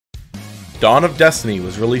Dawn of Destiny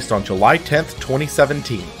was released on July 10th,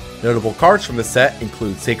 2017. Notable cards from the set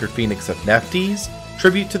include Sacred Phoenix of Nephthys,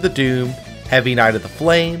 Tribute to the Doomed, Heavy Knight of the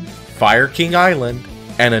Flame, Fire King Island,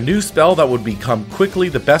 and a new spell that would become quickly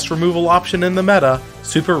the best removal option in the meta,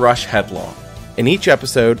 Super Rush Headlong. In each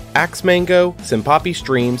episode, Axemango, Senpapi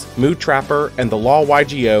Streams, Moodtrapper, and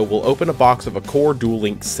TheLawYGO will open a box of a core Duel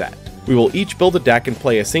Links set. We will each build a deck and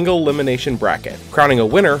play a single elimination bracket, crowning a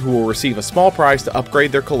winner who will receive a small prize to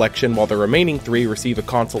upgrade their collection while the remaining 3 receive a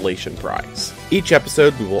consolation prize. Each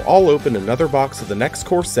episode, we will all open another box of the next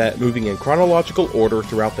core set, moving in chronological order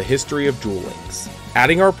throughout the history of Duel Links,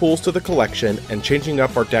 adding our pools to the collection and changing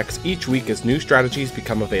up our decks each week as new strategies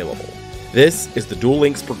become available. This is the Duel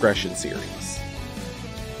Links Progression Series.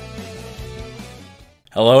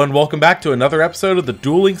 Hello and welcome back to another episode of the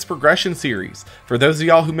Duel Links Progression Series. For those of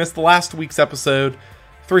y'all who missed the last week's episode,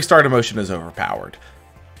 3-star demotion is overpowered.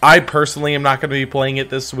 I personally am not going to be playing it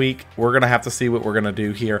this week. We're going to have to see what we're going to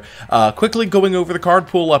do here. Quickly going over the card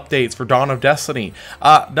pool updates for Dawn of Destiny.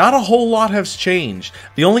 Not a whole lot has changed.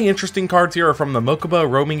 The only interesting cards here are from the Mokuba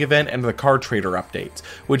roaming event and the card trader updates,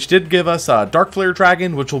 which did give us Dark Flare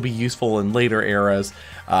Dragon, which will be useful in later eras.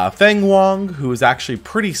 Feng Wong, who is actually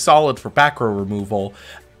pretty solid for back row removal.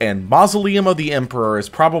 And Mausoleum of the Emperor is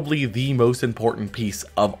probably the most important piece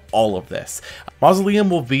of all of this. Mausoleum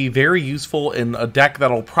will be very useful in a deck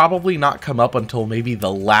that'll probably not come up until maybe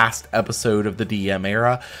the last episode of the DM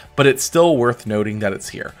era, but it's still worth noting that it's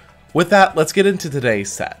here. With that, let's get into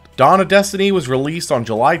today's set. Dawn of Destiny was released on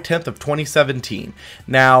July 10th of 2017.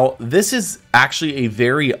 Now, this is actually a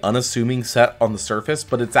very unassuming set on the surface,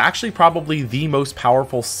 but it's actually probably the most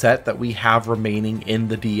powerful set that we have remaining in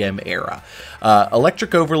the DM era.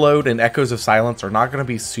 Electric Overload and Echoes of Silence are not going to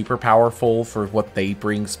be super powerful for what they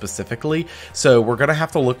bring specifically, so we're going to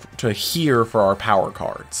have to look to here for our power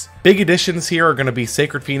cards. Big additions here are going to be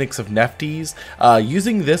Sacred Phoenix of Nephthys.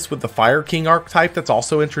 Using this with the Fire King archetype that's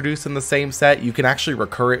also introduced in the same set, you can actually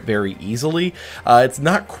recur it very easily. It's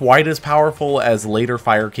not quite as powerful as later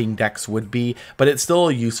Fire King decks would be, but it's still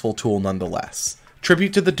a useful tool nonetheless.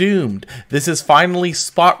 Tribute to the Doomed. This is finally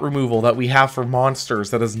spot removal that we have for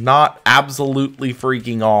monsters that is not absolutely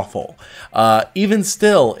freaking awful. Even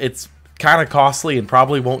still, it's kind of costly and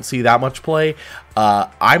probably won't see that much play.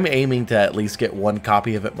 I'm aiming to at least get one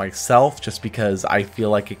copy of it myself, just because I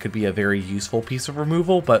feel like it could be a very useful piece of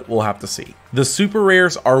removal, but we'll have to see. The super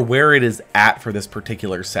rares are where it is at for this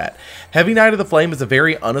particular set. Heavy Knight of the Flame is a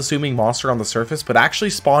very unassuming monster on the surface, but actually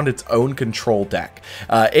spawned its own control deck.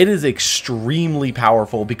 It is extremely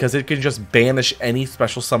powerful because it can just banish any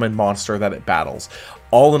special summon monster that it battles.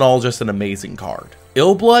 All in all, just an amazing card.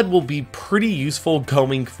 Illblood will be pretty useful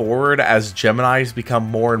going forward as Geminis become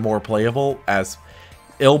more and more playable, as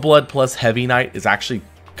Illblood plus Heavy Knight is actually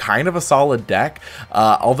kind of a solid deck,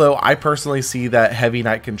 although I personally see that Heavy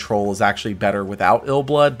Knight control is actually better without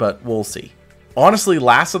Illblood, but we'll see. Honestly,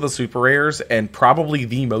 last of the super rares, and probably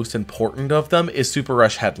the most important of them, is Super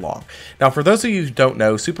Rush Headlong. Now, for those of you who don't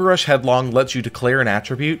know, Super Rush Headlong lets you declare an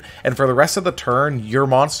attribute, and for the rest of the turn, your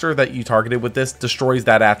monster that you targeted with this destroys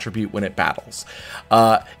that attribute when it battles.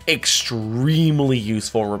 Extremely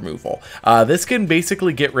useful removal. This can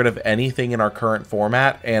basically get rid of anything in our current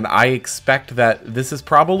format, and I expect that this is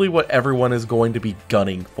probably what everyone is going to be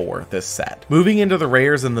gunning for this set. Moving into the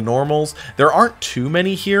rares and the normals, there aren't too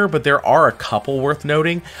many here, but there are a couple worth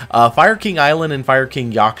noting. Fire King Island and Fire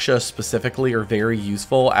King Yaksha specifically are very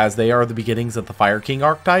useful, as they are the beginnings of the Fire King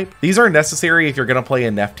archetype. These are necessary if you're going to play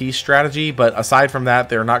a Nephthys strategy, but aside from that,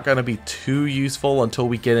 they're not going to be too useful until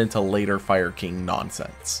we get into later Fire King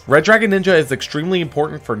nonsense. Red Dragon Ninja is extremely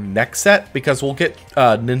important for next set because we'll get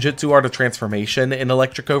Ninjutsu Art of Transformation in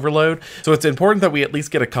Electric Overload, so it's important that we at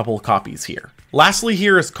least get a couple of copies here. Lastly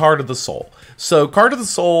here is Card of the Soul. So Card of the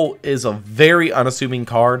Soul is a very unassuming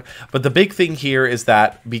card, but the big thing here is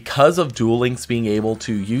that because of Duel Links being able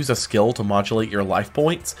to use a skill to modulate your life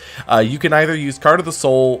points, you can either use Card of the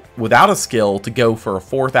Soul without a skill to go for a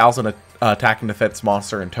 4,000 attack and defense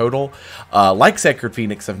monster in total, like Sacred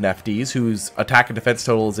Phoenix of Nephthys, whose attack and defense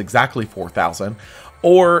total is exactly 4,000,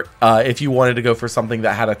 or if you wanted to go for something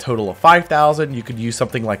that had a total of 5,000, you could use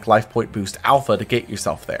something like Life Point Boost Alpha to get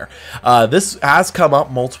yourself there. This has come up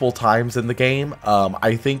multiple times in the game.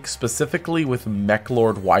 I think specifically with Mech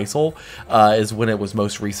Lord Weisel is when it was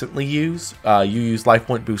most recently used. You use Life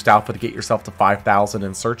Point Boost Alpha to get yourself to 5,000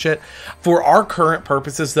 and search it. For our current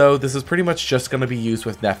purposes, though, this is pretty much just going to be used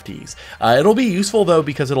with Nephthys. It'll be useful, though,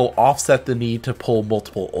 because it'll offset the need to pull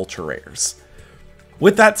multiple ultra rares.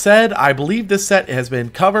 With that said, I believe this set has been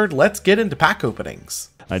covered. Let's get into pack openings.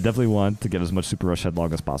 I definitely want to get as much Super Rush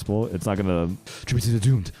Headlong as possible. It's not gonna Tribute to the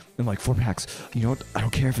Doomed in like 4 packs. You know what? I don't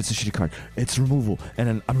care if it's a shitty card. It's removal, and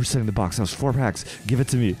then I'm resetting the box. That was 4 packs. Give it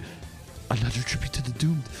to me. Another Tribute to the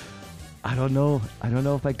Doomed. I don't know. I don't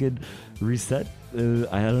know if I could reset. I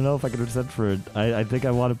don't know if I could reset for it. I think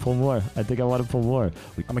I want to pull more. I'm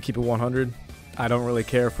gonna keep it 100. I don't really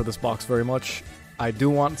care for this box very much. I do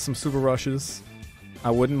want some Super Rushes.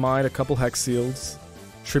 I wouldn't mind a couple Hex Seals.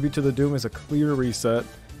 Tribute to the Doom is a clear reset.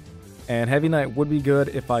 And Heavy Knight would be good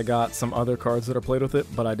if I got some other cards that are played with it,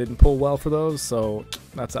 but I didn't pull well for those, so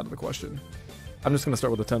that's out of the question. I'm just gonna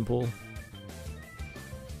start with a 10 pull.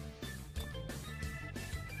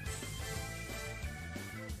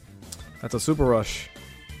 That's a Super Rush.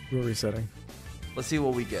 We're resetting. Let's see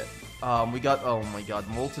what we get. We got, oh my god,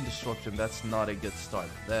 Molten Destruction. That's not a good start.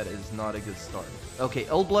 That is not a good start. Okay,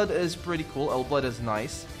 L-Blood is pretty cool. L-Blood is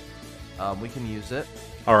nice. We can use it.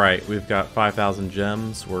 Alright, we've got 5,000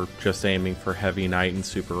 gems. We're just aiming for Heavy Knight and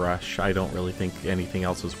Super Rush. I don't really think anything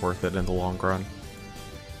else is worth it in the long run.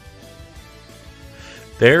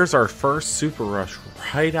 There's our first Super Rush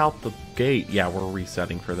right out the gate. Yeah, we're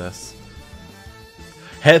resetting for this.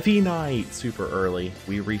 Heavy Knight, super early.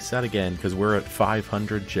 We reset again because we're at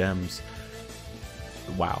 500 gems.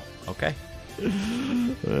 Wow, okay.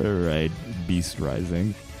 Alright, Beast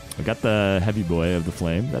Rising. I got the Heavy Boy of the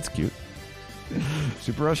Flame. That's cute.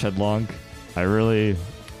 Super Rush Headlong.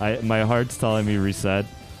 My heart's telling me reset.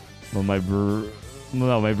 Well, my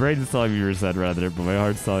brain's telling me reset rather, but my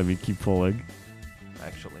heart's telling me keep pulling.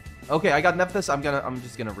 Actually. Okay, I got Nephthys. I'm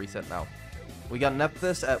just gonna reset now. We got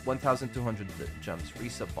Nephthys at 1,200 gems.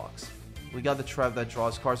 Reset box. We got the Trev that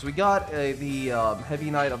draws cards. We got the Heavy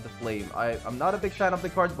Knight of the Flame. I'm not a big fan of the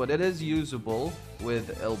cards, but it is usable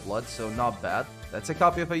with L-Blood, so not bad. That's a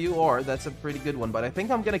copy of a UR. That's a pretty good one, but I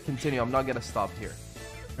think I'm going to continue. I'm not going to stop here.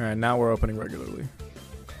 Alright, now we're opening regularly.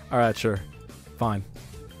 Alright, sure. Fine.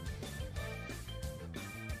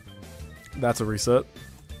 That's a reset.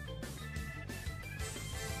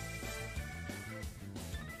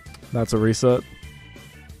 That's a reset.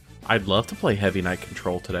 I'd love to play Heavy Knight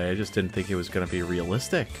Control today. I just didn't think it was going to be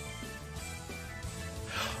realistic.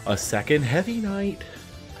 A second Heavy Knight.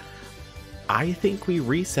 I think we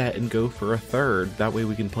reset and go for a third. That way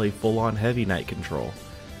we can play full-on Heavy Knight Control.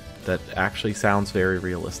 That actually sounds very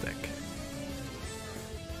realistic.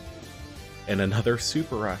 And another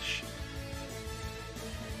Super Rush.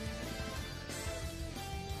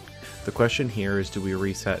 The question here is, do we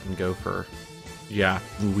reset and go for... Yeah,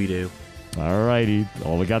 we do. Alrighty.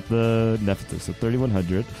 Oh, we got the Nephthys at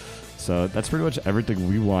 3,100. So that's pretty much everything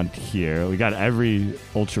we want here. We got every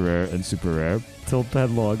ultra rare and super rare. Tilt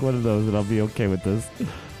Headlong, one of those, and I'll be okay with this.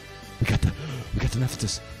 We got the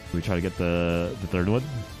Nephthys. We try to get the third one.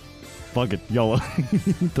 Fuck it, YOLO.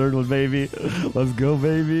 Third one, baby. Let's go,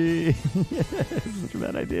 baby. Such a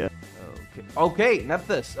bad idea. Okay,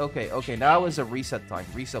 Nephthys. Okay. Now is a reset time.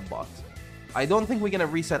 Reset box. I don't think we're going to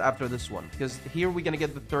reset after this one, because here we're going to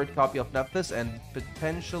get the third copy of Nephthys and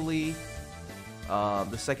potentially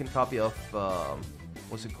the second copy of,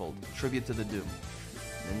 what's it called? Tribute to the Doom.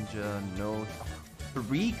 Ninja, no.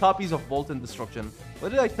 3 copies of Molten Destruction. What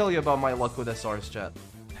did I tell you about my luck with SR's chat?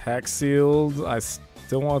 Hex Sealed. I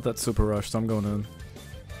still want that Super Rush, so I'm going in.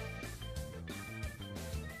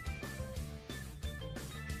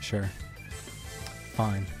 Sure.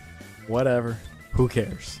 Fine. Whatever. Who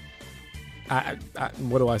cares?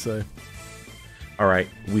 What do I say? Alright,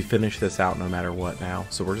 we finish this out no matter what now.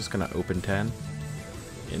 So we're just going to open 10.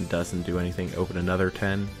 And doesn't do anything. Open another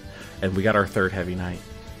 10. And we got our third Heavy Knight.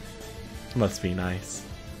 Must be nice.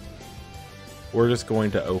 We're just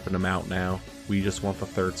going to open them out now. We just want the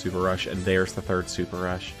third Super Rush. And there's the third Super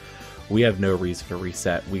Rush. We have no reason to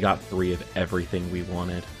reset. We got 3 of everything we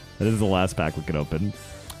wanted. That is the last pack we can open.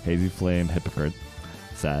 Hazy Flame, Hypocrite,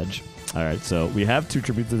 Sag. Alright, so we have 2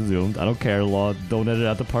 Tribute to the Doomed. I don't care, Law. Don't edit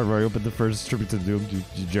out the part where I opened the first Tribute to the Doomed,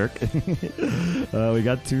 you jerk. We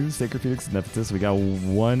got 2 Sacred Phoenix Nephthys. We got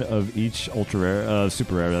 1 of each ultra rare,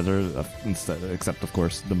 super rare rather, except of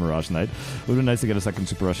course the Mirage Knight. It would be nice to get a second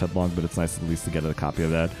Super Rush Headlong, but it's nice at least to get a copy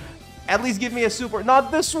of that. At least give me a super.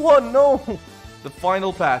 Not this one, no! The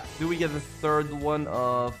final pack. Do we get the third one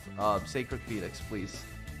of Sacred Phoenix, please?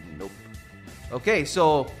 Nope. Okay,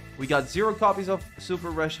 so we got 0 copies of Super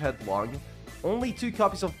Rush Headlong, only 2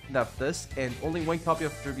 copies of Nephthys, and only 1 copy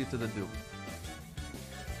of Tribute to the Doom.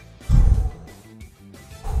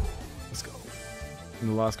 Let's go.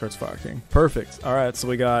 And the last card's Fire King. Perfect. Alright, so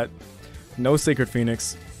we got no Sacred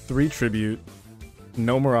Phoenix, 3 Tribute,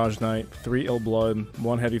 no Mirage Knight, 3 Ill Blood,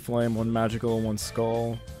 1 Heavy Flame, 1 Magical, 1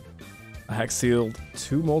 Skull, a Hex Sealed,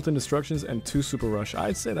 2 Molten Destructions, and 2 Super Rush.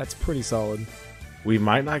 I'd say that's pretty solid. We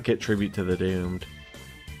might not get Tribute to the Doomed.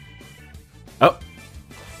 Oh,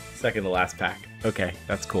 second to last pack. Okay,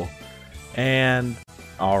 that's cool. And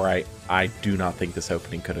all right, I do not think this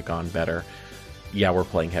opening could have gone better. Yeah, we're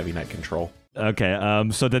playing Heavy Knight Control. Okay,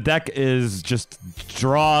 so the deck is just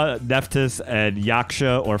draw Nephthys and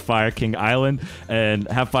Yaksha or Fire King Island, and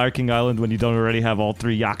have Fire King Island when you don't already have all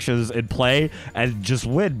 3 Yakshas in play, and just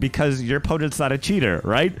win because your opponent's not a cheater,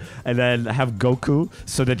 right? And then have Goku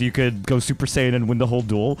so that you could go Super Saiyan and win the whole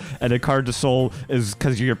duel, and then Card to Soul is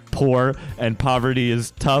because you're poor and poverty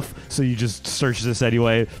is tough, so you just search this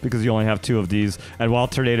anyway because you only have 2 of these, and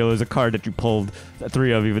Wild Tornado is a card that you pulled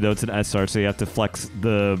 3 of even though it's an SR, so you have to flex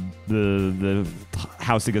the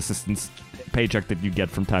housing assistance paycheck that you get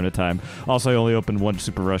from time to time. Also, I only opened 1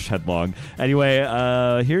 Super Rush Headlong. Anyway,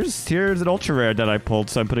 here's an ultra rare that I pulled,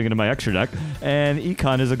 so I'm putting it in my extra deck. And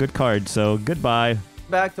Econ is a good card, so goodbye.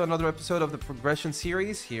 Back to another episode of the Progression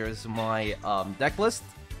series. Here's my deck list.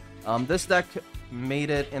 This deck made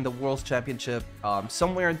it in the World's Championship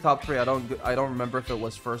somewhere in top 3. I don't remember if it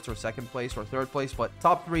was first or second place or third place, but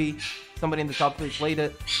top 3. Somebody in the top 3 played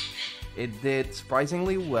it. It did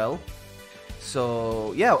surprisingly well.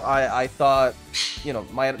 So yeah, I thought, you know,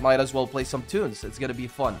 might as well play some tunes. It's gonna be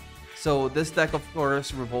fun. So this deck, of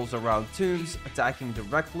course, revolves around tunes attacking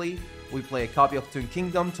directly. We play a copy of Toon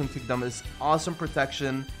Kingdom. Toon Kingdom is awesome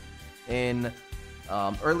protection in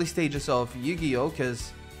early stages of Yu-Gi-Oh!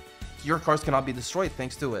 Because your cards cannot be destroyed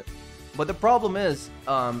thanks to it. But the problem is,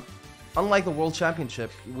 unlike the World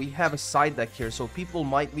Championship, we have a side deck here, so people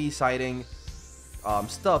might be siding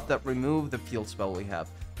stuff that remove the field spell we have.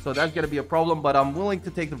 So that's going to be a problem, but I'm willing to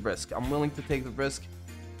take the risk.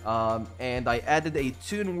 And I added a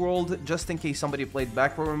Toon World just in case somebody played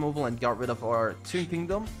backward removal and got rid of our Toon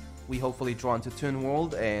Kingdom. We hopefully draw into Toon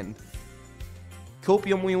World and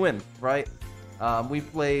Copium we win, right? We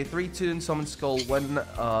play 3 Toon Summon Skull,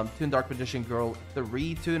 1 Toon Dark Magician Girl,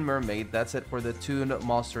 3 Toon Mermaid. That's it for the Toon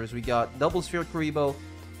monsters. We got Double Sphere Kuribo.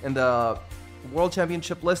 In the World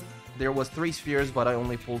Championship list, there was 3 spheres, but I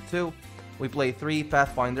only pulled 2. We play 3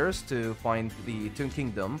 Pathfinders to find the Toon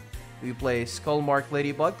Kingdom. We play Skullmark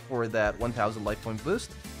Ladybug for that 1000 life point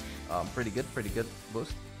boost. Pretty good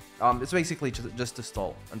boost. It's basically just to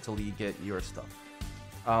stall until you get your stuff.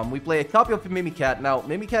 We play a copy of Mimicat. Now,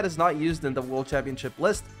 Mimicat is not used in the World Championship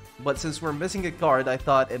list, but since we're missing a card, I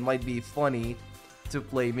thought it might be funny to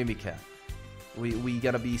play Mimicat. We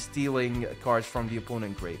gonna be stealing cards from the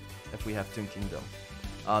opponent grave if we have Toon Kingdom.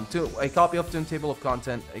 A copy of Toon Table of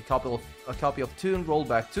Content, a copy of Toon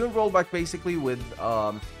Rollback. Toon Rollback basically with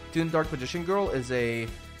Toon Dark Magician Girl is a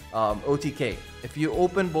OTK. If you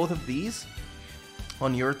open both of these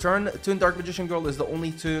on your turn, Toon Dark Magician Girl is the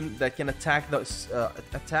only Toon that can attack the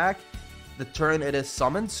turn it is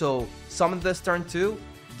summoned. So summon this turn too,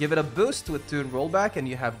 give it a boost with Toon Rollback, and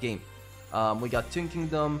you have game. We got Toon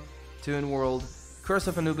Kingdom, Toon World, Curse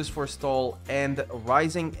of Anubis for stall, and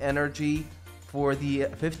Rising Energy for the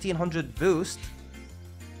 1500 boost,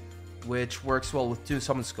 which works well with Toon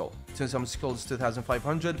Summon Skull. Toon Summon Skull is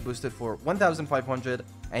 2500, boosted for 1500,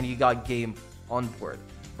 and you got game on board.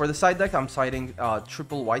 For the side deck, I'm siding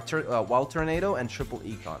triple Wild Tornado and triple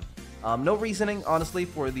Econ. No reasoning, honestly,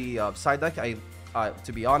 for the side deck.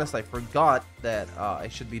 To be honest, I forgot that I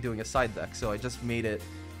should be doing a side deck, so I just made it,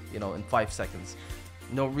 you know, in 5 seconds.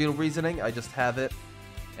 No real reasoning, I just have it,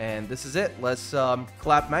 and this is it. Let's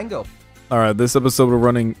clap Mango. Alright, this episode we're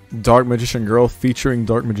running Dark Magician Girl featuring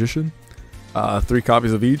Dark Magician. 3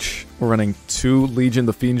 copies of each. We're running 2 Legion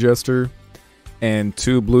the Fiend Jester and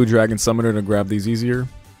 2 Blue Dragon Summoner to grab these easier.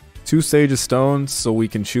 2 Sage of Stone so we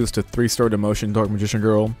can choose to 3-star Demotion Dark Magician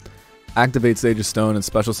Girl, activate Sage of Stone, and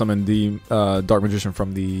special summon the Dark Magician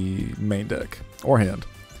from the main deck or hand.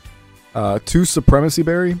 2 Supremacy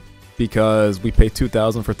Berry because we pay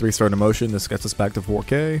 2,000 for 3-star Demotion. This gets us back to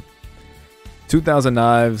 4K. 2,000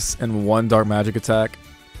 Knives and 1 Dark Magic Attack.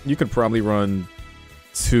 You could probably run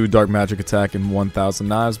 2 Dark Magic Attack and 1,000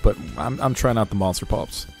 Knives, but I'm trying out the Monster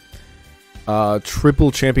Pops. Triple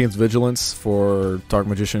Champion's Vigilance for Dark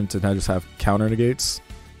Magician to now just have counter negates.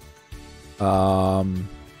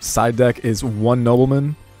 Side deck is 1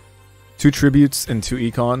 Nobleman, 2 Tributes, and 2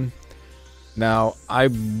 Econ. Now, I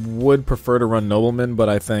would prefer to run Nobleman, but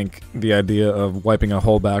I think the idea of wiping a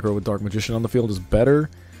whole back row with Dark Magician on the field is better.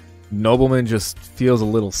 Nobleman just feels a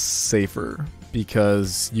little safer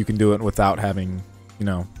because you can do it without having, you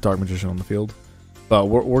know, Dark Magician on the field. But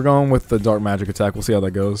we're going with the Dark Magic Attack. We'll see how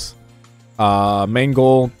that goes. Main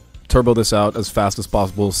goal, turbo this out as fast as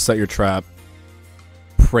possible, set your trap,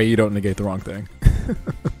 pray you don't negate the wrong thing.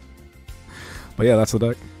 But yeah, that's the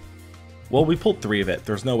deck. Well, we pulled 3 of it.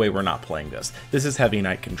 There's no way we're not playing this. This is Heavy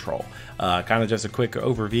Knight Control. Kind of just a quick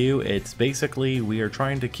overview. It's basically we are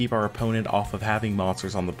trying to keep our opponent off of having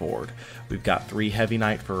monsters on the board. We've got 3 Heavy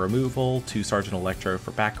Knight for removal, 2 Sergeant Electro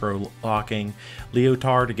for back row locking,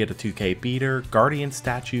 Leotard to get a 2k beater. Guardian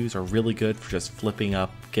statues are really good for just flipping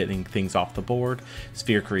up, getting things off the board.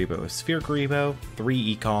 Sphere Karibo is Sphere Karibo,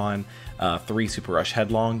 3 Econ, 3 Super Rush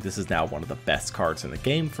Headlong. This is now one of the best cards in the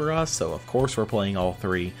game for us, so of course we're playing all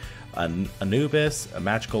 3. Anubis, a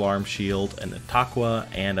Magical Arm Shield, an Atakwa,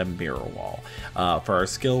 and a Mirror Wall. For our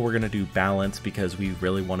skill, we're going to do Balance because we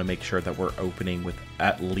really want to make sure that we're opening with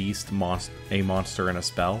at least a monster and a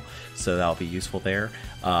spell, so that'll be useful there.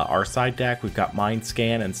 Our side deck, we've got Mind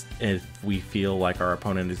Scan, and if we feel like our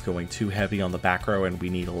opponent is going too heavy on the back row and we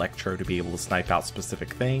need Electro to be able to snipe out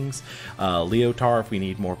specific things. Leotard if we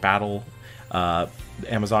need more battle.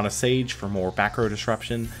 Amazona Sage for more back row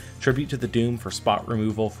disruption. Tribute to the Doom for spot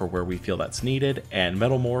removal for where we feel that's needed, and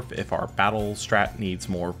Metalmorph if our battle strat needs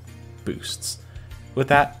more boosts. With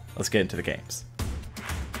that, let's get into the games.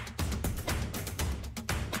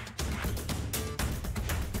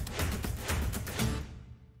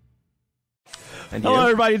 Hello,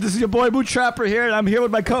 everybody. This is your boy Moodtrapper here, and I'm here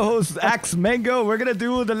with my co-host Axe Mango. We're gonna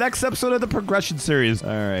do the next episode of the progression series. All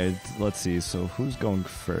right, let's see. So who's going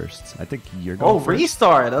first? I think you're going. first.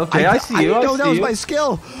 Restart. Okay, I see you. I know that was my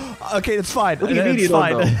skill. Okay, it's fine. What do you mean you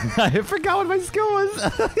don't know? I forgot what my skill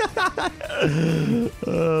was.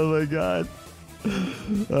 Oh my god.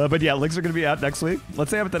 But yeah, links are gonna be out next week.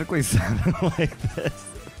 Let's say hypothetically sound like this.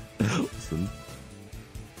 Listen.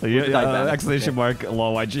 Exclamation mark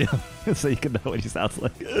TheLawYGO so you can know what he sounds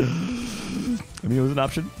like. I mean, it was an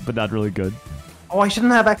option, but not really good. Oh, I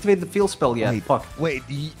shouldn't have activated the field spell yet. Fuck. Wait,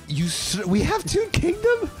 we have Toon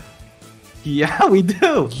Kingdom? Yeah, we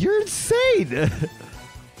do. You're insane.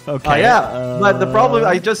 Okay. Yeah, but the problem,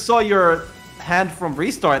 I just saw your hand from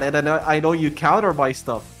Restart, and then I know you counter my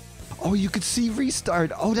stuff. Oh, you could see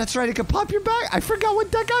Restart. Oh, that's right. It could pop your back. I forgot what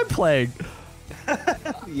deck I'm playing.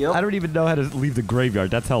 Yep. I don't even know how to leave the graveyard.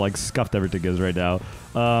 That's how like scuffed everything is right now.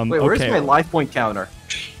 Wait, where's my life point counter?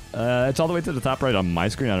 It's all the way to the top right on my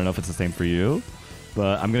screen. I don't know if it's the same for you,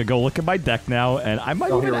 but I'm gonna go look at my deck now, and I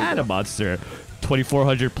might even add a monster.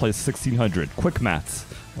 2,400 plus 1,600. Quick maths.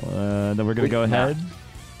 Then we're gonna go ahead,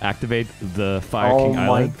 activate the Fire King Island.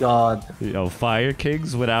 Oh my god! You know, Fire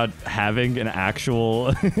Kings without having an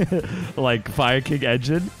actual like Fire King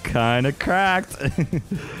engine, kind of cracked.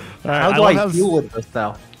 Right, how do I deal with this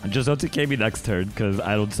now? Just OTK me next turn, because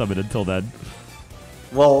I don't summon until then.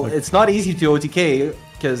 Well, it's not easy to OTK,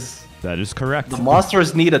 because... That is correct. The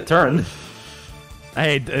monsters need a turn.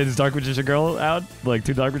 Hey, is Dark Magician Girl out? Like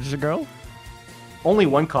 2 Dark Magician Girl? Only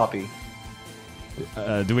 1 copy.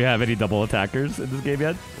 Do we have any double attackers in this game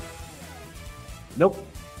yet? Nope.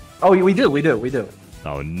 Oh, we do.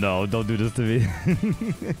 Oh no, don't do this to me.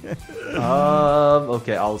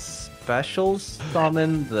 Okay, I'll special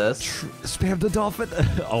summon this. Spam the dolphin.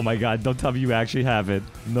 Oh my god, don't tell me you actually have it.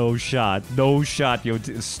 No shot. No shot, yo.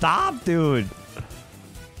 Stop, dude.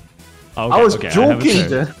 Okay, I was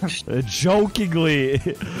joking. Jokingly.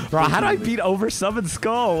 Bro, how do I beat over Summon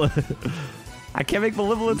Skull? I can't make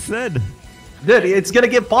Malevolent Sin. Dude, it's gonna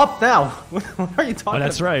get popped now. What are you talking about?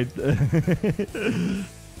 That's right.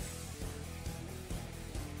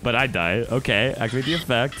 But I die. Okay, activate the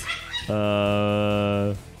effect.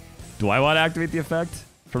 Do I want to activate the effect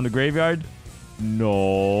from the graveyard?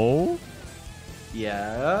 No.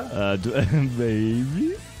 Yeah.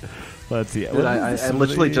 Maybe. Let's see. Dude, I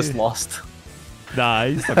literally just lost.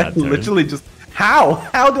 Nice. I literally just. How?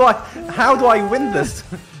 How do I win this?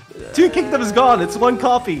 2 Kingdoms gone. It's 1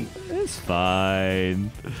 copy. It's fine.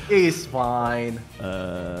 It's fine.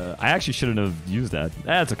 I actually shouldn't have used that.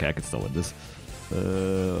 That's okay. I can still win this.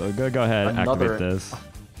 I'm gonna go ahead and activate this.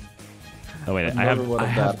 Oh wait, I have one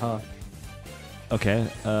of that, huh? Okay.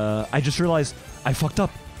 I just realized I fucked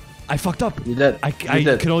up. You did. I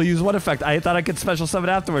can only use 1 effect. I thought I could special summon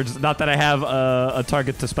afterwards. Not that I have a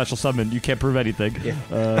target to special summon. You can't prove anything. Yeah.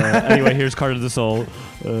 Anyway, here's Card of the Soul.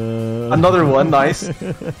 Another one. Nice.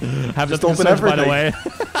 Have just to open search, everything. by the way.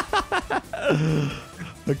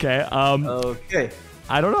 Okay. Okay.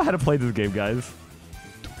 I don't know how to play this game, guys.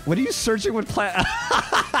 What are you searching with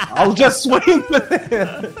I'll just swing with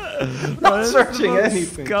it. Not searching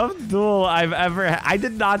anything. Scuffed duel I've ever had. I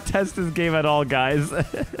did not test this game at all, guys. At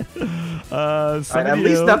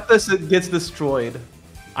least Nephthys gets destroyed.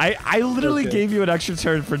 I literally gave you an extra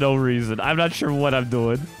turn for no reason. I'm not sure what I'm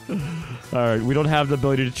doing. Alright, we don't have the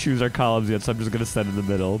ability to choose our columns yet, so I'm just going to set in the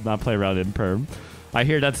middle, not play around in perm. I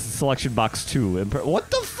hear that's selection box 2. What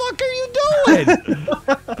the fuck are you doing?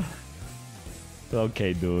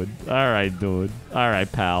 Okay, dude. Alright, dude.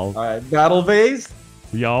 Alright, pal. Alright, battle phase.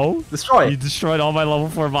 Yo. Destroy. You destroyed all my level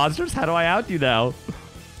 4 monsters? How do I out you now?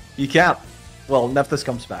 You can't. Well, Nephthys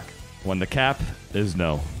comes back. When the cap is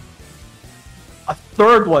no. A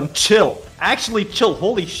third one. Chill. Actually, chill.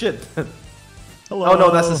 Holy shit. Hello. Oh,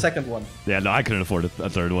 no, that's the second one. Yeah, no, I couldn't afford a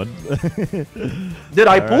third one. Dude,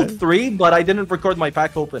 I All pulled right. 3, but I didn't record my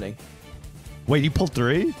pack opening. Wait, you pulled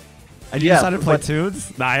 3? And you Yeah, decided to play but-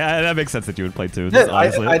 tunes? Nah, that makes sense that you would play tunes, Dude,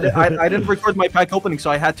 honestly. I didn't record my pack opening,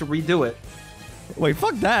 so I had to redo it. Wait,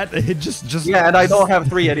 fuck that. It just Yeah, and I don't have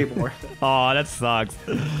 3 anymore. Aw, that sucks.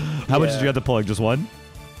 How much did you have to pull? Just one?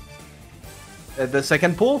 The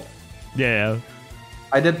second pull, Yeah.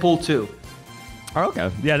 I did pull 2. Oh,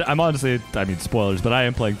 okay. Yeah, I'm honestly, I mean, spoilers, but I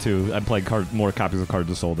am playing 2. I'm playing more copies of Cards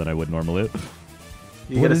of Soul than I would normally.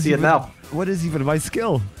 You're gonna see it now. What is even my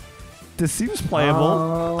skill? This seems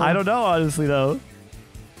playable. I don't know, honestly, though.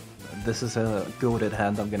 This is a goated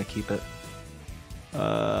hand. I'm gonna keep it.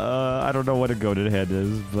 I don't know what a goated hand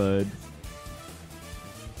is, but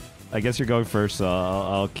I guess you're going first, so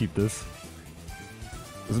I'll keep this.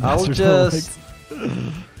 This I'll Master just-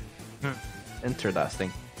 Duel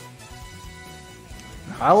Interesting.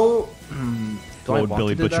 I'll. Do What would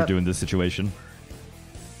Billy Butcher do in this situation?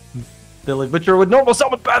 Billy Butcher with normal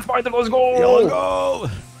summon Pathfinder. Let's go! Let's go!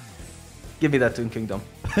 Give me that Toon Kingdom.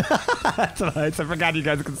 That's nice. I forgot you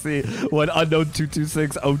guys can see what unknown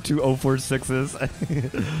 226-02046 is.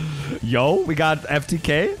 Yo, we got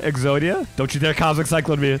FTK, Exodia. Don't you dare Cosmic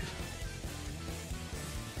Cyclone me.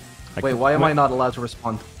 Wait, why am I not allowed to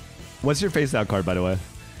respond? What's your face down card, by the way?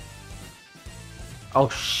 Oh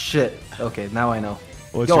shit. Okay, now I know.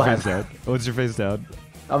 What's Go your ahead. face down? What's your face down?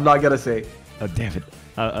 I'm not gonna say. Oh, damn it.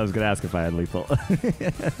 I was going to ask if I had lethal.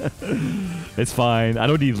 It's fine. I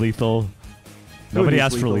don't need lethal. Nobody needs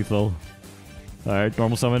asked for lethal. Alright,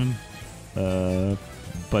 normal summon.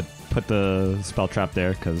 But put the spell trap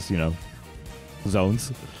there, because, you know,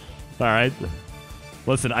 zones. Alright.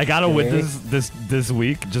 Listen, I gotta win this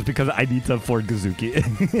week just because I need to afford Gazuki.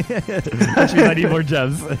 Which means I need more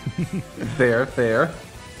gems. Fair.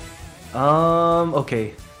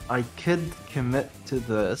 Okay. I could commit to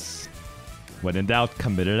this. When in doubt,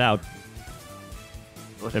 commit it out.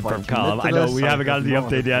 If And I from commit column. to I know this, we I'll haven't gotten the get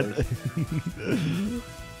update yet. monetized.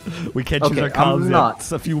 We can't choose Okay, our columns I'm yet. not.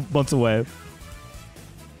 It's a few months away.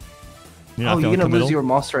 You're not Oh, you're feeling gonna committal? lose your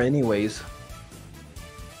monster anyways.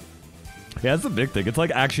 Yeah, that's the big thing. It's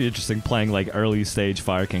like actually interesting playing like early stage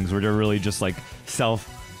Fire Kings where they're really just like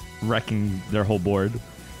self-wrecking their whole board.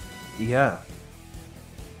 Yeah.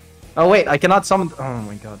 Oh wait, I cannot summon. Oh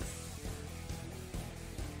my god.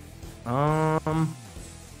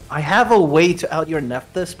 I have a way to out your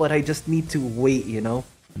Nephthys, but I just need to wait, you know,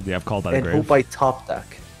 Yeah, I've called that a and grave. hope I top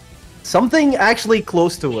deck. Something actually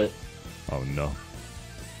close to it, Oh no.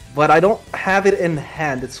 but I don't have it in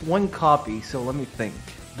hand. It's one copy, so let me think.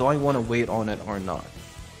 Do I want to wait on it or not?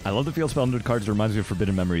 I love the field spell under cards. It reminds me of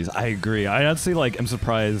Forbidden Memories. I agree. I honestly like. I'm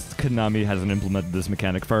surprised Konami hasn't implemented this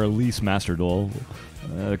mechanic for at least Master Duel,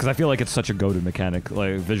 because I feel like it's such a goated mechanic,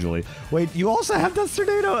 like visually. Wait, you also have Death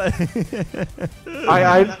Tornado?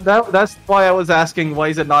 That's why I was asking why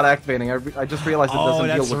is it not activating. I just realized it doesn't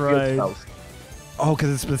deal that's with right. field spells. Oh,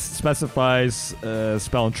 because it specifies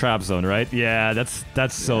spell and trap zone, right? Yeah,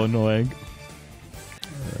 that's so annoying.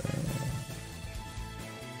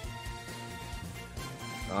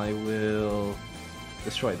 I will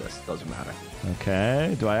destroy this. Doesn't matter.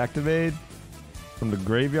 Okay, do I activate from the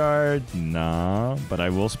graveyard? No, but I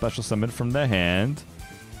will special summon from the hand.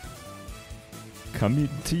 Come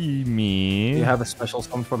to me. You have a special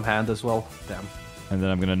summon from hand as well. Damn. And then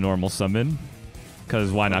I'm gonna normal summon.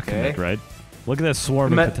 Because why not Okay. commit, right? Look at that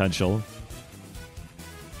swarming Commit. potential.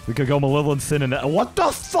 We could go Malevolent Sin and what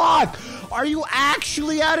the fuck? Are you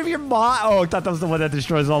actually out of your mind? Oh, I thought that was the one that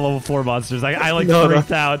destroys all level 4 monsters. I like No, no.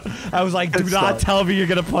 freaked out. I was like, do It's not not. tell me you're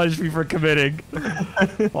gonna punish me for committing.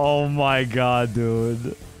 Oh my god, dude.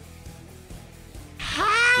 Yeah,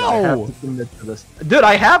 I have How? to commit to this. Dude,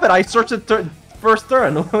 I have it. I searched it first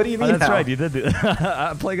turn. What do you Oh, mean? that's now? right, you did do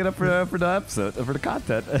I'm playing it up for the episode, for the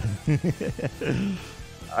content.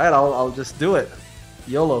 All right, I'll just do it.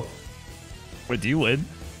 YOLO. Wait, do you win?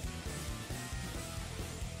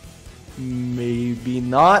 Maybe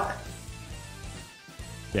not.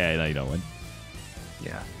 Yeah, no, you don't win.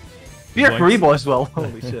 Yeah. Fear Boinks. Karibo as well.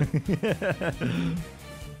 Holy shit.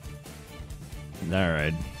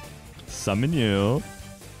 Alright. Summon you.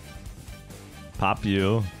 Pop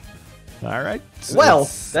you. All right. Well, I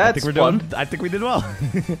that's think we're fun. doing. I think we did well.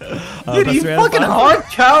 Dude, best you three out of fucking five? hard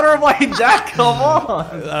counter my deck. Come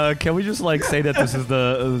on. Can we just like say that this is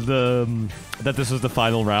that this was the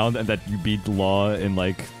final round and that you beat Law in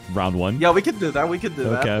like round 1? Yeah, we could do that. We could do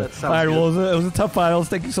that. Okay. That sounds All right. good. Well, it was a tough finals.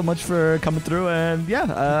 Thank you so much for coming through. And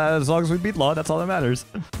yeah, as long as we beat Law, that's all that matters.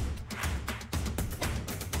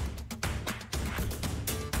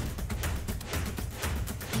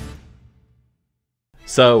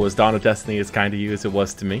 So, was Dawn of Destiny as kind to you as it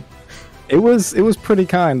was to me? It was pretty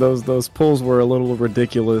kind. Those pulls were a little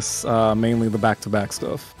ridiculous, mainly the back-to-back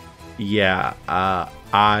stuff. Yeah,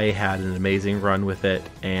 I had an amazing run with it,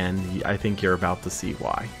 and I think you're about to see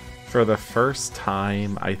why. For the first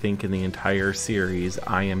time, I think in the entire series,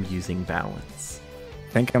 I am using balance.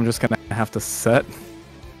 I think I'm just gonna have to set,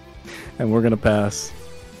 and we're gonna pass.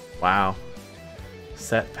 Wow.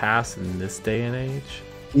 Set pass in this day and age?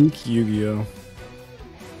 Eek Yu-Gi-Oh!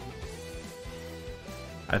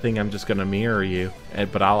 I think I'm just going to mirror you,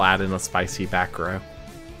 but I'll add in a spicy back row.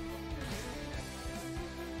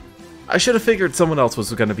 I should have figured someone else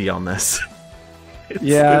was going to be on this.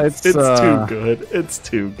 It's too good. It's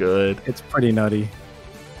too good. It's pretty nutty.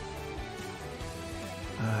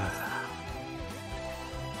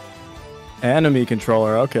 Enemy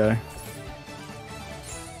controller, okay.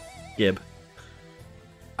 Gib.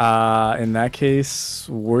 In that case,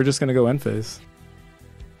 we're just gonna go end phase.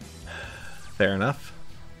 Fair enough.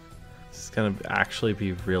 It's going to actually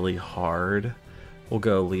be really hard. We'll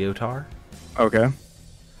go Leotar. Okay.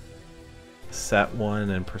 Set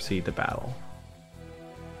 1 and proceed to battle.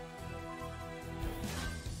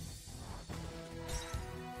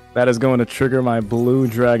 That is going to trigger my blue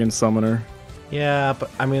dragon summoner. Yeah, but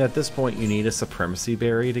I mean, at this point, you need a Supremacy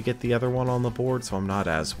Berry to get the other one on the board, so I'm not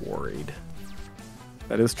as worried.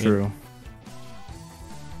 That is true.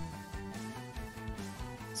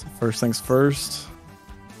 So first things first.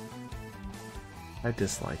 I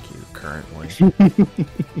dislike you currently.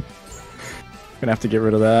 Gonna have to get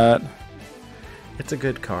rid of that. It's a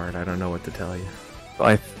good card. I don't know what to tell you.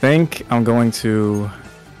 I think I'm going to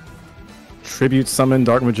tribute summon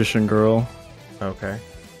Dark Magician Girl. Okay.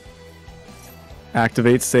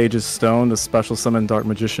 Activate Sage's Stone to special summon Dark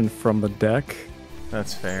Magician from the deck.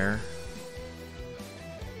 That's fair.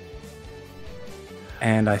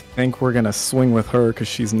 And I think we're gonna swing with her because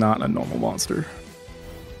she's not a normal monster.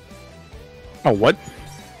 Oh, what?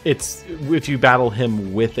 It's if you battle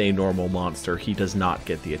him with a normal monster, he does not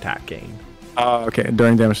get the attack gain. Okay,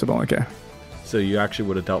 during damage to the bone, okay. So you actually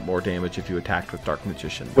would have dealt more damage if you attacked with Dark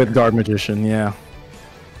Magician. With Dark Magician, yeah.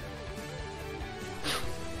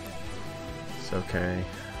 It's okay.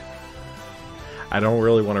 I don't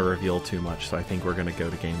really want to reveal too much, so I think we're going to go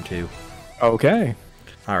to game 2. Okay.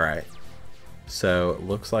 Alright. So it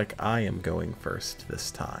looks like I am going first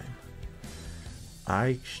this time.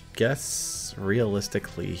 I guess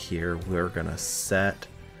realistically here we're going to set,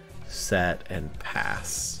 and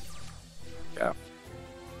pass. Yeah.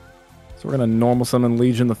 So we're gonna normal summon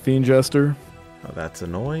Legion the Fiend Jester. Oh, that's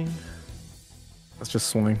annoying. Let's just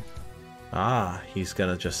swing. Ah, he's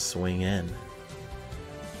gonna just swing in.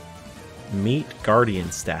 Meet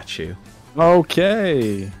Guardian Statue.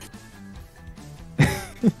 Okay.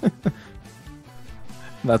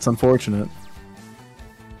 That's unfortunate.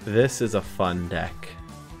 This is a fun deck.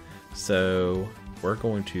 So we're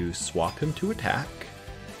going to swap him to attack.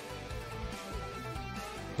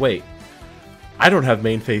 Wait, I don't have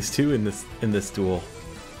main phase 2 in this duel.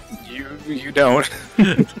 You don't.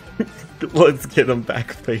 Let's get him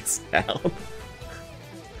back face down.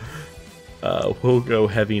 We'll go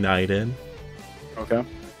Heavy Knight in. Okay.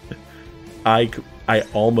 I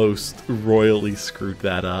almost royally screwed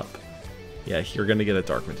that up. Yeah, you're gonna get a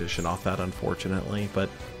Dark Magician off that, unfortunately, but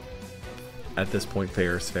at this point,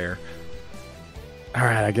 fair is fair. All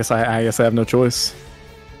right, I guess I have no choice.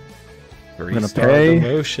 I'm gonna pay. The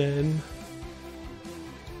motion.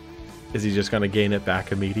 Is he just gonna gain it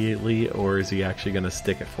back immediately, or is he actually gonna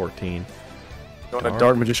stick at 14? Going to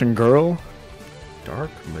Dark Magician Girl.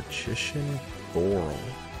 Dark Magician Girl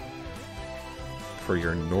for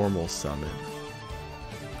your normal summon.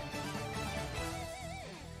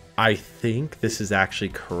 I think this is actually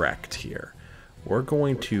correct here. We're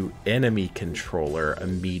going to enemy controller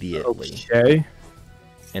immediately. Okay.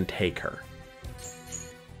 And take her.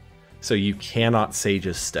 So you cannot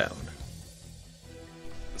Sage's Stone.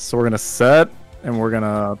 So we're gonna set and we're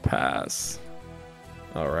gonna pass.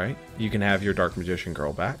 Alright. You can have your Dark Magician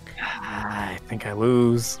Girl back. I think I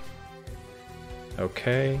lose.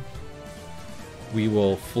 Okay. We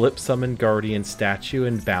will flip summon Guardian Statue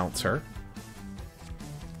and bounce her.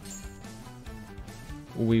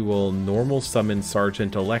 We will normal summon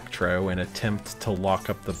Sergeant Electro and attempt to lock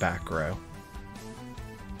up the back row.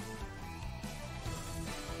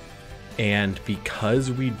 And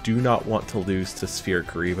because we do not want to lose to Sphere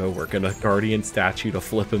Karibo, we're going to Guardian Statue to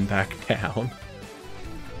flip him back down.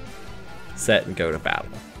 Set and go to battle.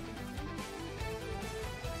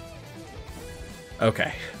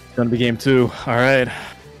 Okay. Gonna be game 2. All right.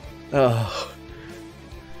 Oh.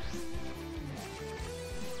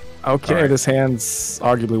 Okay, All right. this hand's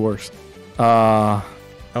arguably worse. Oh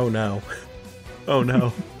no. Oh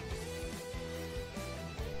no.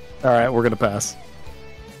 All right, we're gonna pass.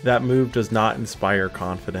 That move does not inspire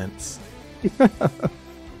confidence.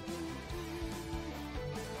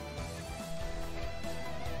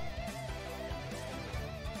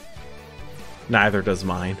 Neither does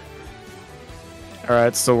mine. All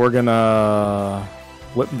right, so we're gonna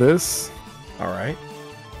flip this. All right.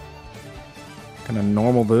 Gonna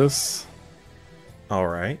normal this. All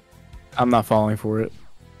right. I'm not falling for it.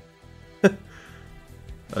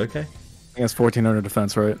 Okay. I think it's 1400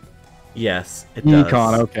 defense, right? Yes, it does.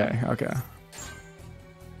 Econ, okay.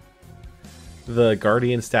 The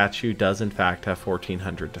Guardian Statue does in fact have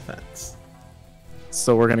 1400 defense.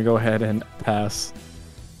 So we're gonna go ahead and pass.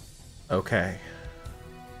 Okay.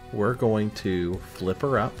 We're going to flip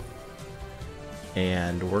her up.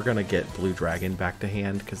 And we're going to get Blue Dragon back to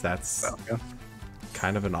hand because that's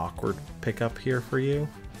kind of an awkward pickup here for you.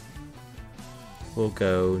 We'll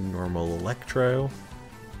go normal Electro.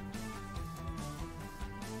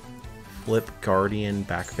 Flip Guardian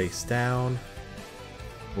back face down.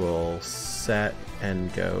 We'll set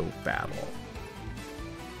and go battle.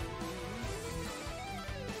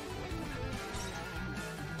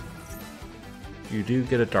 You do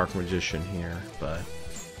get a Dark Magician here, but...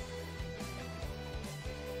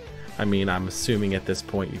 I mean, I'm assuming at this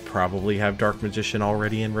point you probably have Dark Magician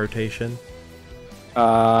already in rotation.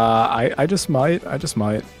 I just might.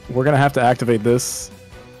 We're gonna have to activate this.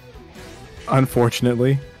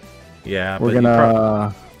 Unfortunately. Yeah, we're but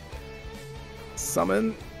gonna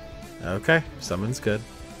summon. Okay, summon's good.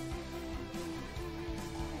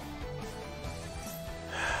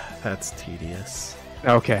 That's tedious.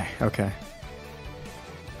 Okay.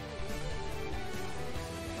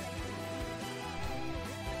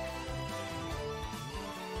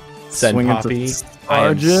 Senpapi, I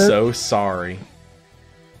am so sorry.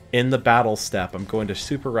 In the battle step, I'm going to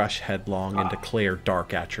Super Rush Headlong and declare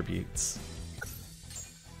Dark Attributes.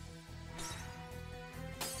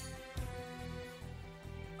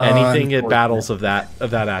 Anything in battles of that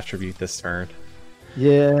attribute this turn.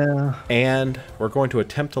 Yeah. And we're going to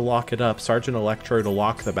attempt to lock it up. Sergeant Electro to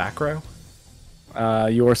lock the back row.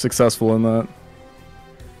 You are successful in that.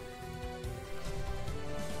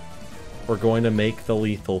 We're going to make the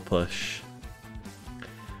lethal push.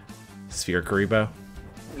 Sphere Karibo?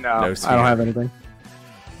 No, Sphere. I don't have anything.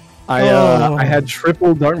 I had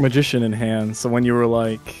triple Dark Magician in hand, so when you were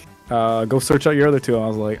like, go search out your other two, I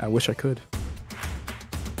was like, I wish I could.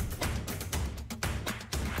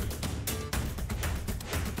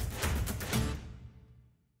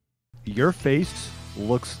 Your face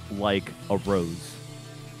looks like a rose.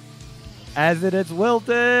 As it is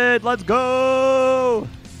wilted, let's go!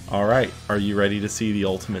 All right, are you ready to see the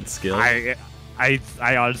ultimate skill? I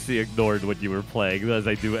honestly ignored what you were playing, as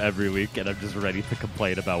I do every week, and I'm just ready to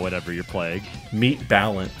complain about whatever you're playing. Meet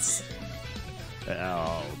balance.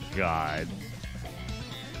 Oh, God.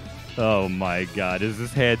 Oh, my God. Is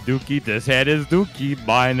this hand dookie? This hand is dookie.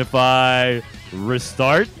 Mind if I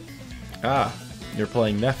restart? Ah, you're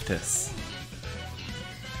playing Nephthys.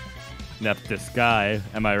 Nephthys guy.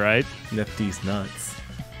 Am I right? Nephthys nuts.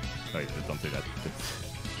 Wait, don't say that.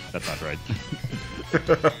 That's not right.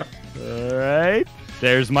 Alright.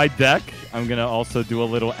 There's my deck. I'm going to also do a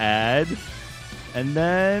little ad. And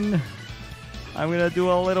then I'm going to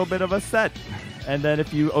do a little bit of a set. And then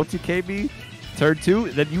if you OTK me, turn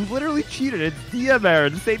 2, then you literally cheated. It's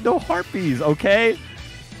DMR. This ain't no harpies, okay?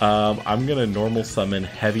 I'm going to normal summon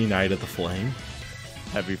Heavy Knight of the Flame.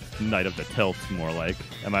 Heavy Knight of the Tilt, more like.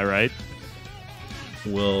 Am I right?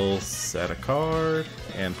 We'll set a card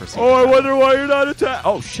and proceed. Oh, I wonder why you're not attacking.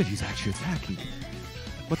 Oh, shit, he's actually attacking.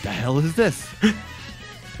 What the hell is this?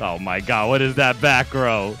 Oh, my God, what is that back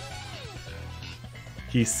row?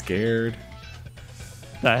 He's scared.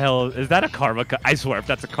 The hell? Is that a karma cut? I swear, if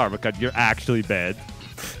that's a karma cut, you're actually bad.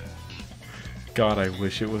 God, I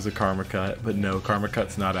wish it was a karma cut, but no, karma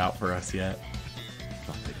cut's not out for us yet.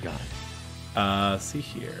 Oh, thank God. See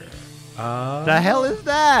here. The hell is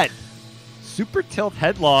that? Super Tilt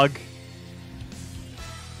Headlog.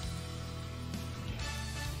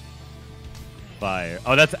 Fire.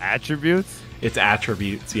 Oh, that's attributes? It's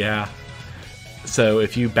attributes, yeah. So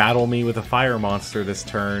if you battle me with a fire monster this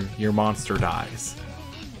turn, your monster dies.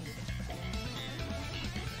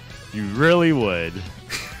 You really would.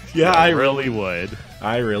 Yeah, I really would.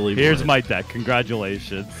 I really Here's would. my deck.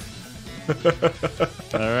 Congratulations.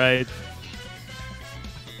 All right.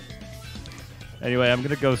 Anyway, I'm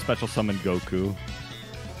going to go special summon Goku.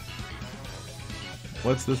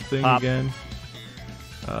 What's this thing Pop. again?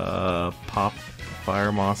 Pop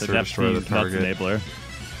fire monster, The destroy the Neptune's Nuts target. Enabler.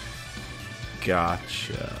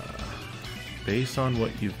 Gotcha. Based on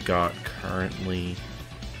what you've got currently,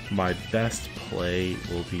 my best play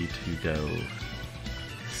will be to go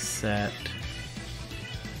set.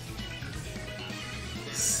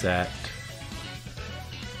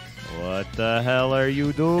 What the hell are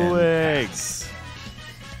you doing? And pass.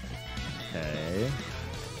 Okay.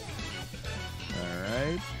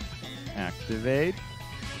 Alright. Activate.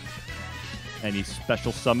 Any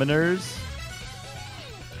special summoners?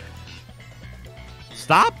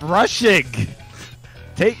 Stop rushing!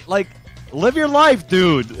 Live your life,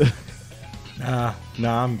 dude! Nah,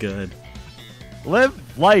 I'm good.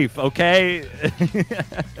 Live life, okay?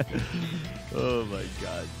 Oh my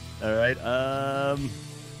god. Alright,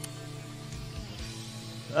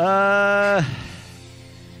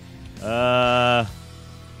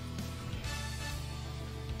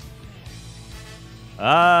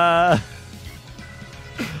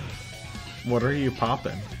 What are you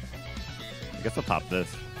popping? I guess I'll pop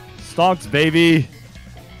this. Stonks, baby!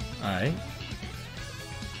 Alright.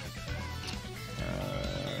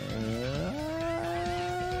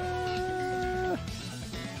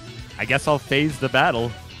 I guess I'll phase the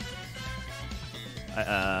battle.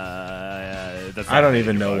 I don't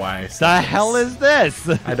even know why I said The this. hell is this?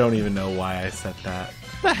 I don't even know why I said that.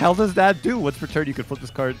 The hell does that do? Once per turn, you can flip this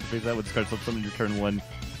card to phase that with this card, flip summon your turn 1.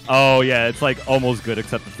 Oh, yeah, it's like almost good,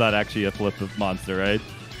 except it's not actually a flip of monster, right?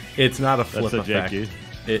 It's not a flip That's so effect. janky.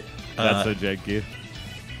 It That's so janky.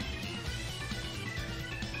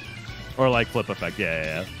 Or like flip effect,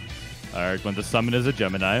 yeah. Alright, when the summon is a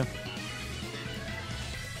Gemini.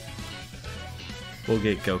 We'll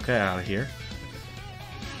get Goka out of here.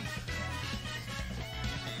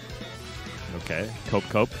 Okay,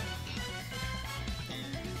 Cope.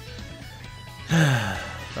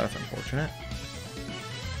 That's unfortunate.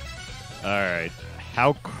 Alright,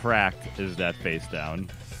 how cracked is that face down?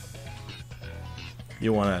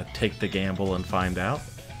 You want to take the gamble and find out?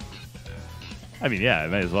 I mean, yeah, I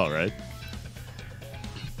may as well, right?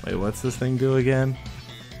 Wait, what's this thing do again?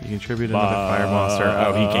 You contribute another fire monster.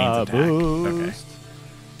 Oh, he gains attack. Okay. Boost.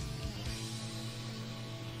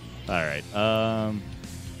 Alright,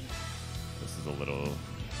 this is a little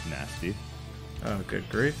nasty. Oh, good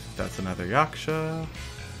grief. That's another Yaksha.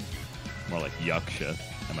 More like Yaksha,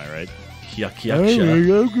 am I right? Yuck, Yaksha.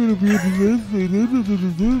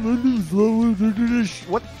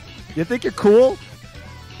 What? You think you're cool?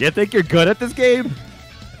 You think you're good at this game?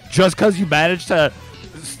 Just because you managed to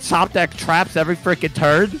top deck traps every freaking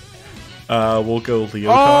turn? We'll go Leotard.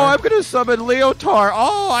 Oh, I'm gonna summon Leotard.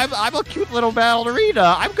 Oh, I'm a cute little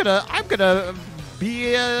ballerina. I'm gonna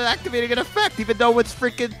be activating an effect, even though it's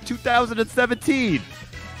freaking 2017.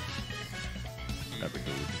 Never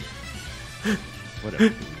do. Whatever.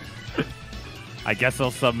 Dude. I guess I'll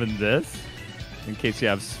summon this in case you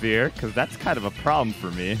have Sphere, because that's kind of a problem for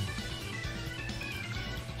me.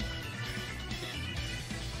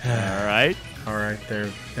 All right. All right, there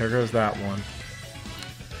goes that one.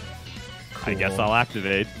 I guess Cool. I'll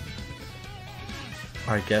activate.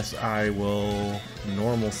 I guess I will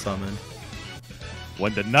normal summon.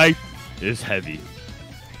 When the night is heavy.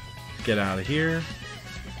 Get out of here.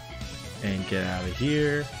 And get out of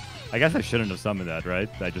here. I guess I shouldn't have summoned that, right?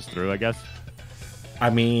 I just threw, I guess. I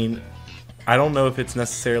mean, I don't know if it's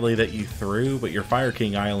necessarily that you threw, but your Fire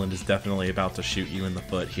King Island is definitely about to shoot you in the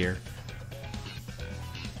foot here.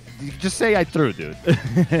 You just say I threw, dude.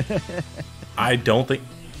 I don't think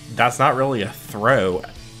that's not really a throw.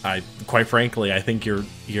 Quite frankly, I think your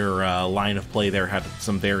line of play there had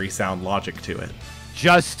some very sound logic to it.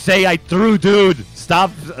 Just say I threw, dude. Stop.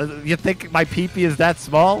 You think my peepee is that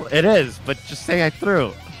small? It is, but just say I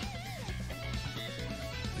threw.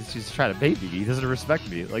 He's just trying to bait me. He doesn't respect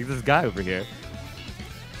me. Like this guy over here.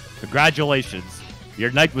 Congratulations.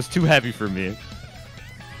 Your night was too heavy for me.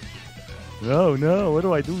 Oh, no. What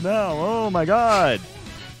do I do now? Oh, my God.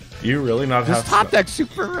 You really not Just have top deck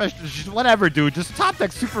Super Rush. Whatever, dude. Just top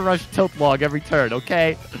deck Super Rush Tilt Log every turn,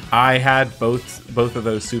 okay? I had both of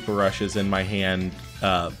those Super Rushes in my hand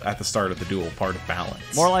at the start of the duel, part of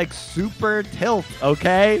balance. More like Super Tilt,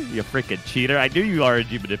 okay? You freaking cheater. I knew you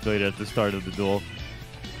RNG manipulated at the start of the duel.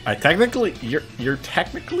 You're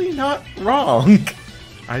technically not wrong.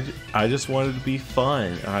 I just wanted to be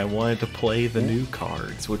fun. I wanted to play the new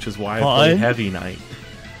cards, which is why I Fun? played Heavy Knight.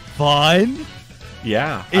 Fun?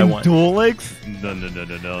 Yeah, In I want. Duel Links? No.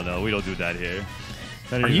 We don't do that here.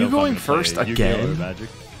 Are you going first again? Magic.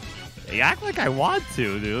 You act like I want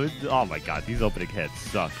to, dude. Oh my god, these opening hits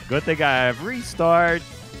suck. Good thing I have restart.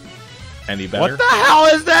 Any better? What the hell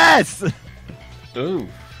is this? Ooh.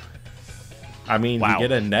 I mean, Wow. you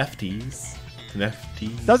get a Nefties.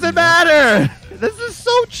 Doesn't matter. This is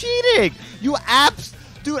so cheating. You apps,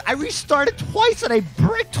 dude. I restarted twice and I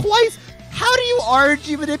bricked twice. How do you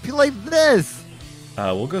RNG manipulate this?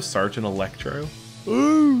 We'll go Sergeant Electro. Here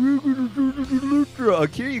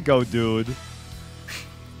you go, dude.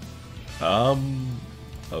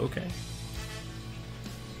 Okay.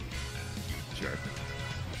 Sure.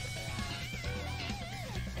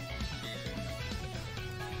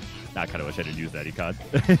 I kind of wish I didn't use that econ.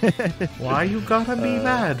 Why you gotta be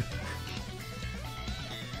mad?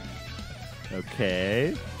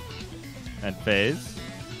 Okay. And phase.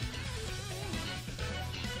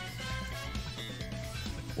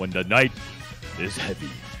 When the night is heavy.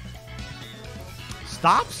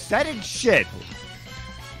 Stop setting shit.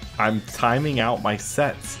 I'm timing out my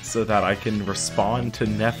sets so that I can respond to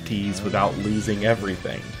Nefties without losing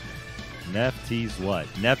everything. Nefties what?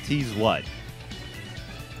 Nefties what?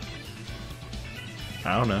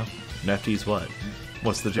 I don't know. Nefties what?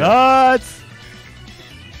 What's the joke? Nuts!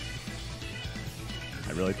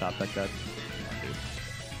 I really thought that guy.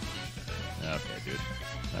 Okay, dude.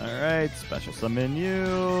 Alright, special summon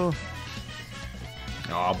you.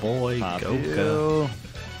 Aw, boy. Pop Go. you.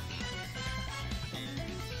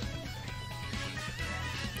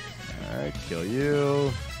 Alright, kill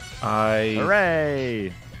you.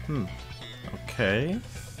 Hooray! Okay.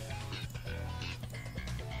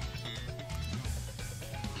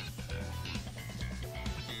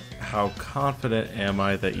 How confident am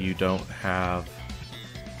I that you don't have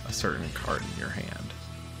a certain card in your hand?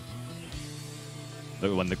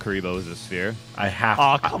 When the Karibo is a sphere. I have.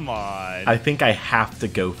 Oh, come on. I think I have to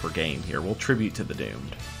go for game here. We'll tribute to the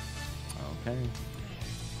doomed. Okay.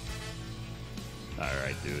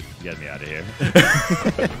 Alright, dude. Get me out of here.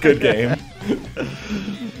 Good game.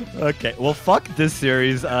 Okay, well, fuck this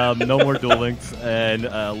series. No more Duel Links. And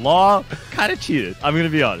Law kind of cheated. I'm going to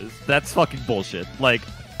be honest. That's fucking bullshit. Like,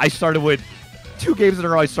 I started with 2 games in a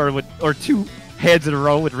row. Or 2 hands in a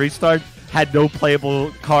row with restart. Had no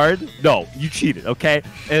playable card. No, you cheated, okay?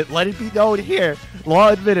 And let it be known here. Law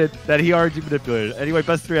admitted that he RNG manipulated. Anyway,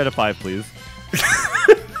 best 3 out of 5, please.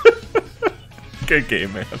 Good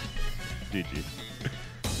game, man. GG.